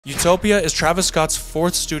Utopia is Travis Scott's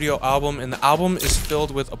fourth studio album, and the album is filled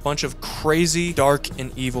with a bunch of crazy, dark,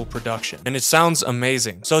 and evil production. And it sounds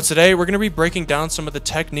amazing. So today, we're going to be breaking down some of the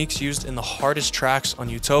techniques used in the hardest tracks on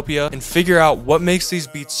Utopia and figure out what makes these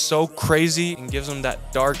beats so crazy and gives them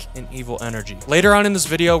that dark and evil energy. Later on in this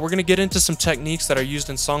video, we're going to get into some techniques that are used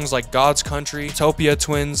in songs like God's Country, Utopia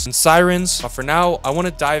Twins, and Sirens. But for now, I want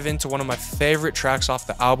to dive into one of my favorite tracks off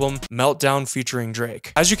the album, Meltdown featuring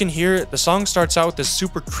Drake. As you can hear, the song starts out with this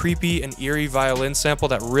super creepy and eerie violin sample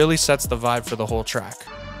that really sets the vibe for the whole track.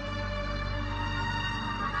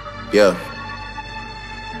 Yeah,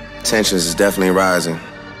 tensions is definitely rising.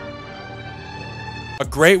 A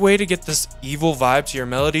great way to get this evil vibe to your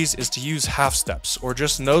melodies is to use half steps, or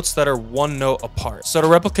just notes that are one note apart. So to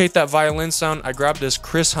replicate that violin sound, I grabbed this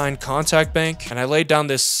Chris Hine contact bank and I laid down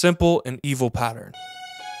this simple and evil pattern.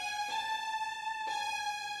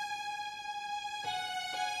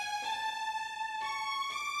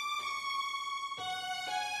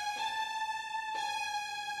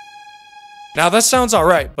 Now that sounds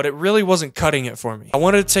alright, but it really wasn't cutting it for me. I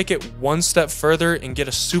wanted to take it one step further and get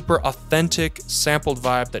a super authentic, sampled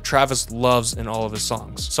vibe that Travis loves in all of his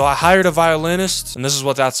songs. So I hired a violinist, and this is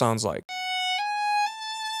what that sounds like.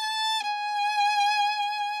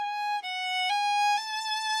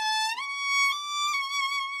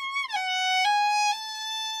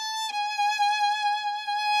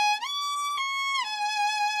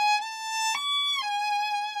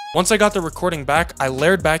 Once I got the recording back, I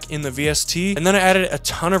layered back in the VST, and then I added a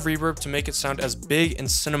ton of reverb to make it sound as big and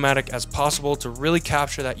cinematic as possible to really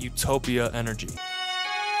capture that Utopia energy.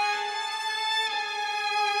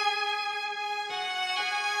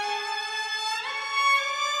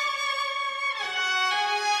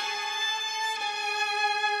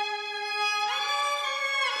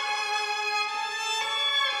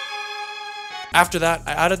 After that,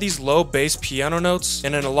 I added these low bass piano notes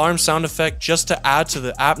and an alarm sound effect just to add to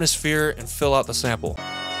the atmosphere and fill out the sample.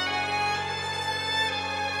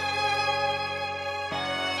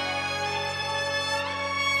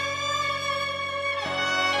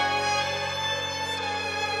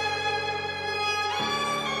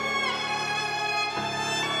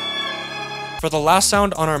 For the last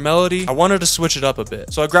sound on our melody, I wanted to switch it up a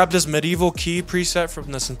bit. So I grabbed this medieval key preset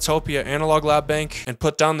from the Utopia Analog Lab Bank and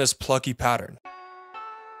put down this plucky pattern.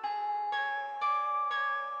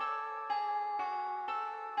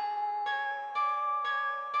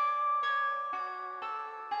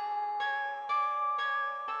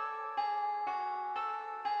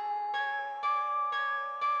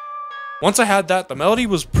 Once I had that, the melody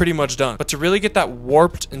was pretty much done. But to really get that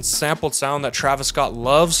warped and sampled sound that Travis Scott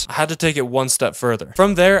loves, I had to take it one step further.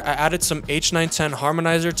 From there, I added some H910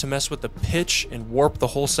 harmonizer to mess with the pitch and warp the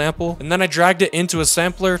whole sample. And then I dragged it into a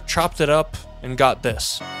sampler, chopped it up, and got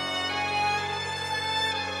this.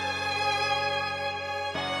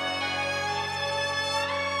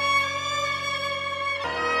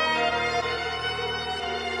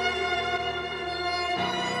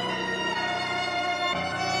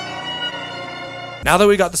 Now that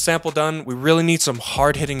we got the sample done, we really need some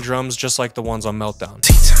hard-hitting drums just like the ones on Meltdown.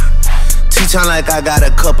 T-time like I got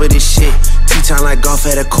a cup of this shit. T-time like golf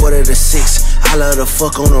at 5:45. I love to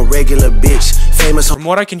fuck on a regular bitch. Famous. From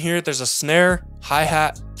what I can hear, there's a snare,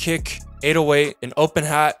 hi-hat, kick, 808, an open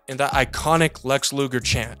hat, and that iconic Lex Luger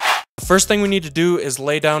chant. The first thing we need to do is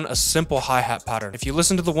lay down a simple hi-hat pattern. If you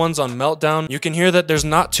listen to the ones on Meltdown, you can hear that there's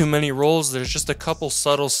not too many rolls, there's just a couple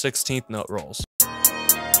subtle 16th note rolls.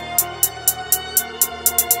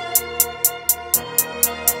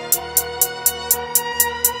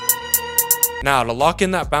 Now, to lock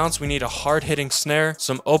in that bounce, we need a hard-hitting snare,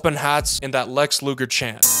 some open hats, and that Lex Luger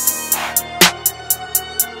chant.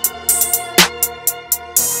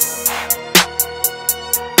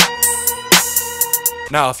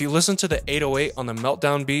 Now, if you listen to the 808 on the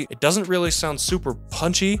Meltdown beat, it doesn't really sound super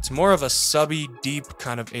punchy. It's more of a subby, deep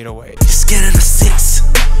kind of 808. You're scared of the 6.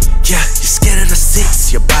 Yeah, you're scared of the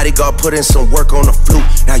 6. Your bodyguard put in some work on the flute.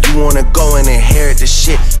 Now you wanna go and inherit the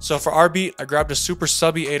shit. So for our beat, I grabbed a super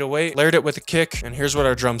subby 808, layered it with a kick, and here's what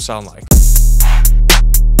our drums sound like.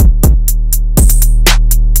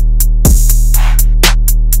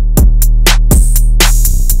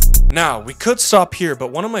 Now, we could stop here,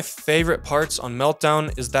 but one of my favorite parts on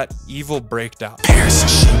Meltdown is that evil breakdown.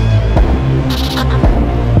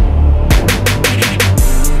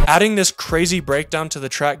 Adding this crazy breakdown to the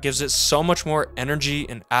track gives it so much more energy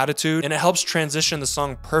and attitude, and it helps transition the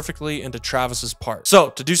song perfectly into Travis's part. So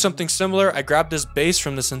to do something similar, I grabbed this bass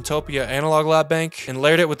from the Utopia Analog Lab Bank and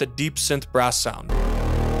layered it with a deep synth brass sound.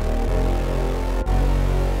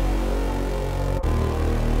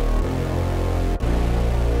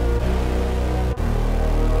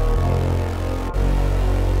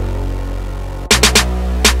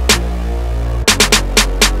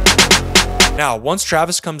 Now, once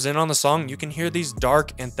Travis comes in on the song, you can hear these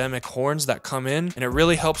dark anthemic horns that come in, and it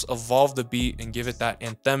really helps evolve the beat and give it that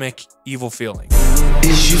anthemic, evil feeling.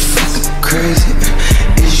 Is you fucking crazy?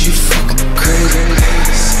 Is you fucking crazy?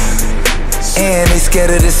 And they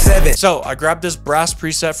scared of the 7. So I grabbed this brass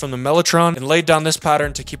preset from the Mellotron and laid down this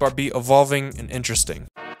pattern to keep our beat evolving and interesting.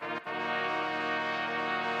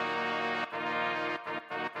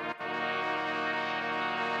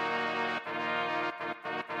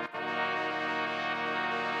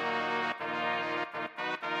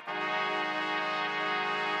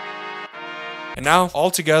 And now, all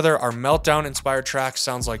together, our Meltdown-inspired track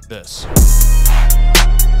sounds like this.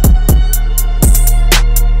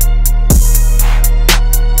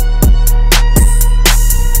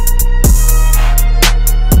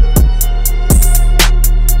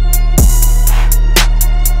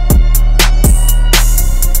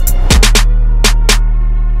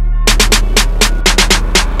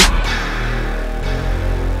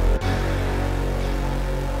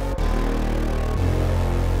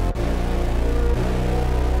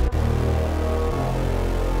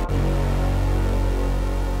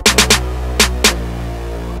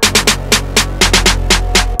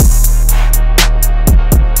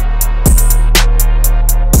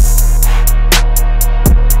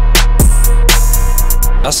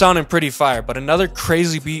 That's sounding pretty fire, but another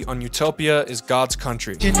crazy beat on Utopia is God's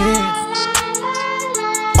Country.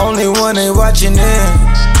 Only one ain't watching it.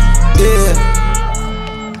 Yeah.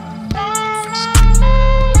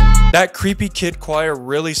 That creepy kid choir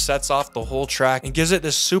really sets off the whole track and gives it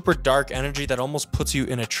this super dark energy that almost puts you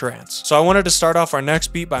in a trance. So I wanted to start off our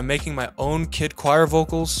next beat by making my own kid choir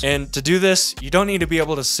vocals. And to do this, you don't need to be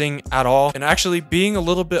able to sing at all. And actually being a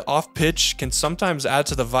little bit off pitch can sometimes add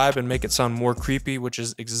to the vibe and make it sound more creepy, which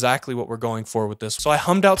is exactly what we're going for with this. So I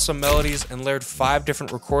hummed out some melodies and layered 5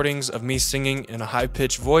 different recordings of me singing in a high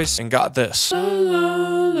pitched voice and got this.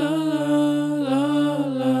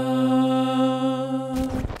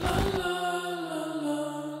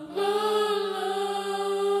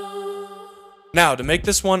 Now, to make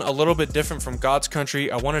this one a little bit different from God's Country,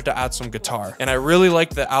 I wanted to add some guitar. And I really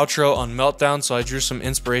liked the outro on Meltdown, so I drew some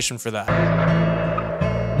inspiration for that.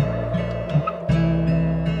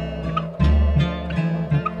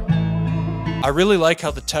 I really like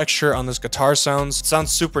how the texture on this guitar sounds. It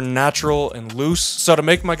sounds super natural and loose. So to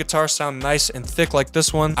make my guitar sound nice and thick like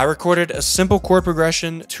this one, I recorded a simple chord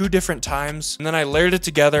progression 2 different times, and then I layered it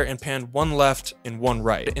together and panned 1 left and 1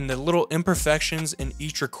 right. And the little imperfections in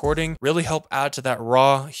each recording really help add to that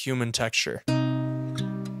raw human texture.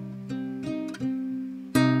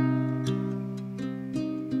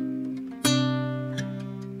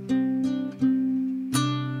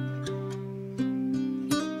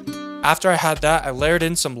 After I had that, I layered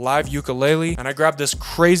in some live ukulele, and I grabbed this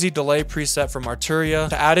crazy delay preset from Arturia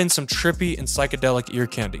to add in some trippy and psychedelic ear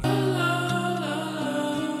candy.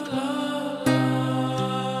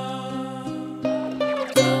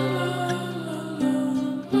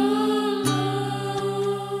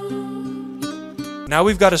 Now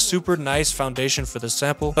we've got a super nice foundation for the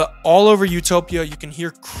sample, but all over Utopia, you can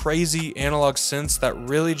hear crazy analog synths that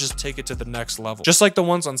really just take it to the next level, just like the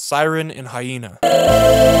ones on Siren and Hyena.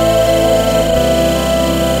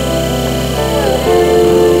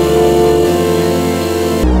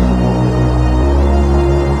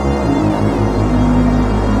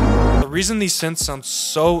 The reason these synths sound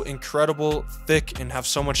so incredible, thick, and have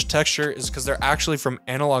so much texture is because they're actually from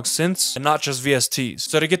analog synths and not just VSTs.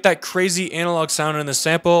 So to get that crazy analog sound in the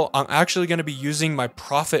sample, I'm actually going to be using my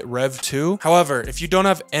Prophet Rev 2. However, if you don't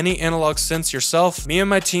have any analog synths yourself, me and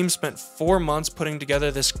my team spent 4 months putting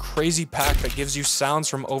together this crazy pack that gives you sounds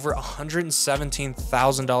from over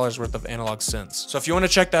 $117,000 worth of analog synths. So if you want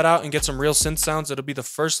to check that out and get some real synth sounds, it'll be the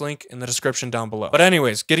first link in the description down below. But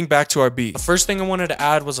anyways, getting back to our beat. The first thing I wanted to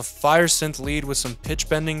add was a fire synth lead with some pitch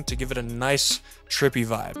bending to give it a nice trippy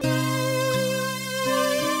vibe.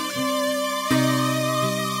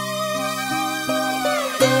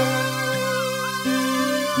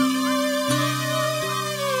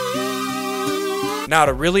 Now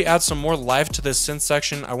to really add some more life to this synth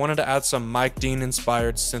section, I wanted to add some Mike Dean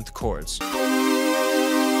inspired synth chords.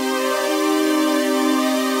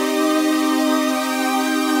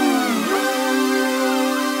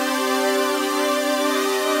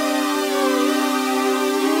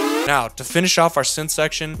 Now, to finish off our synth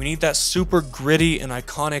section, we need that super gritty and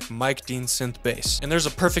iconic Mike Dean synth bass. And there's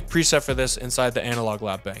a perfect preset for this inside the Analog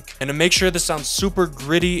Lab Bank. And to make sure this sounds super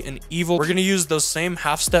gritty and evil, we're gonna use those same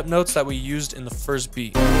half-step notes that we used in the first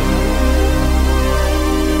beat.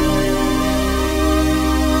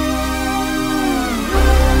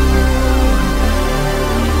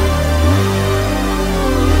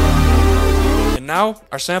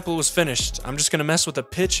 our sample was finished. I'm just gonna mess with the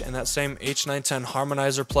pitch and that same H910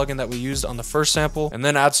 harmonizer plugin that we used on the first sample, and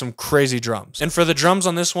then add some crazy drums. And for the drums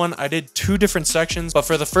on this one, I did 2 different sections, but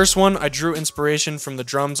for the first one, I drew inspiration from the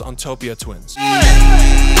drums on Utopia twins.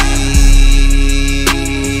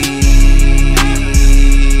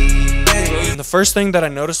 And the first thing that I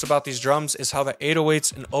noticed about these drums is how the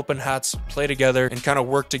 808s and open hats play together and kind of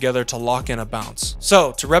work together to lock in a bounce.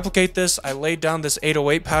 So to replicate this, I laid down this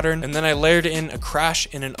 808 pattern, and then I layered in a crash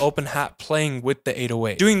in an open hat playing with the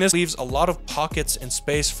 808. Doing this leaves a lot of pockets and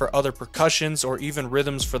space for other percussions or even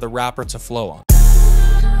rhythms for the rapper to flow on.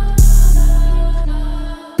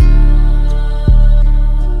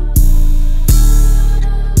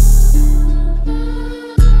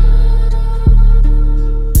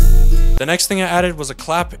 The next thing I added was a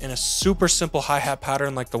clap in a super simple hi-hat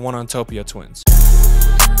pattern like the one on Utopia twins.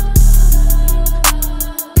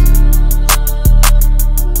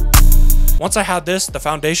 Once I had this, the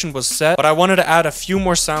foundation was set, but I wanted to add a few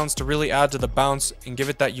more sounds to really add to the bounce and give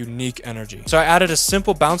it that unique energy. So I added a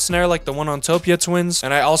simple bounce snare like the one on Utopia twins,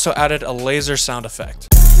 and I also added a laser sound effect.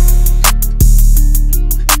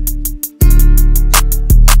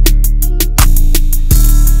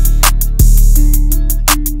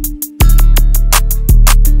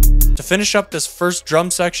 To finish up this first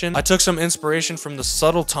drum section, I took some inspiration from the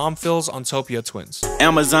subtle tom fills on Utopia twins.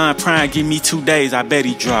 Amazon Prime, give me 2 days, I bet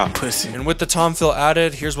he drop pussy. And with the tom fill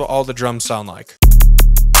added, here's what all the drums sound like.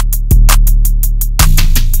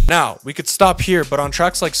 Now, we could stop here, but on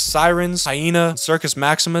tracks like Sirens, Hyena, and Circus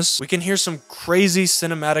Maximus, we can hear some crazy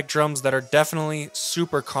cinematic drums that are definitely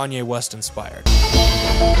super Kanye West inspired.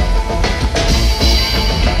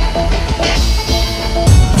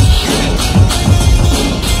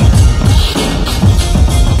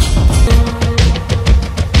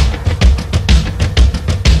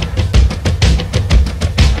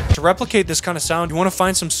 To replicate this kind of sound, you want to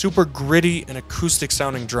find some super gritty and acoustic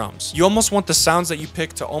sounding drums. You almost want the sounds that you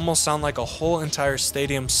pick to almost sound like a whole entire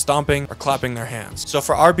stadium stomping or clapping their hands. So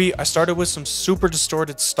for our beat, I started with some super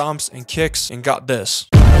distorted stomps and kicks and got this.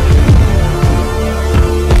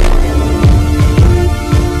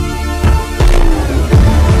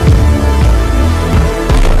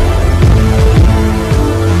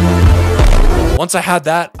 Once I had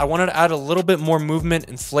that, I wanted to add a little bit more movement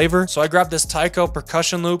and flavor, so I grabbed this taiko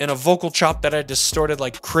percussion loop and a vocal chop that I distorted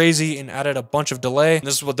like crazy and added a bunch of delay, and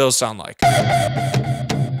this is what those sound like.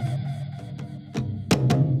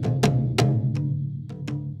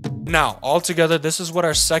 Now, all together, this is what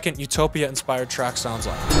our second Utopia-inspired track sounds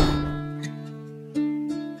like.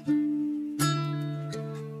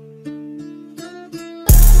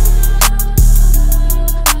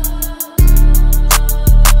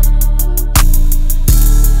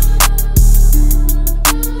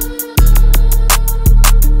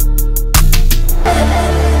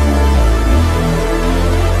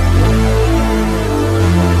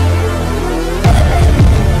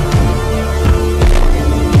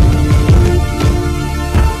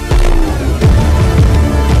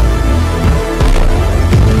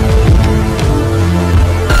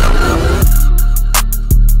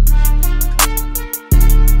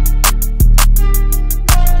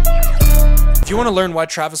 If you want to learn why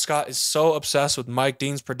Travis Scott is so obsessed with Mike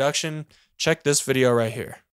Dean's production, check this video right here.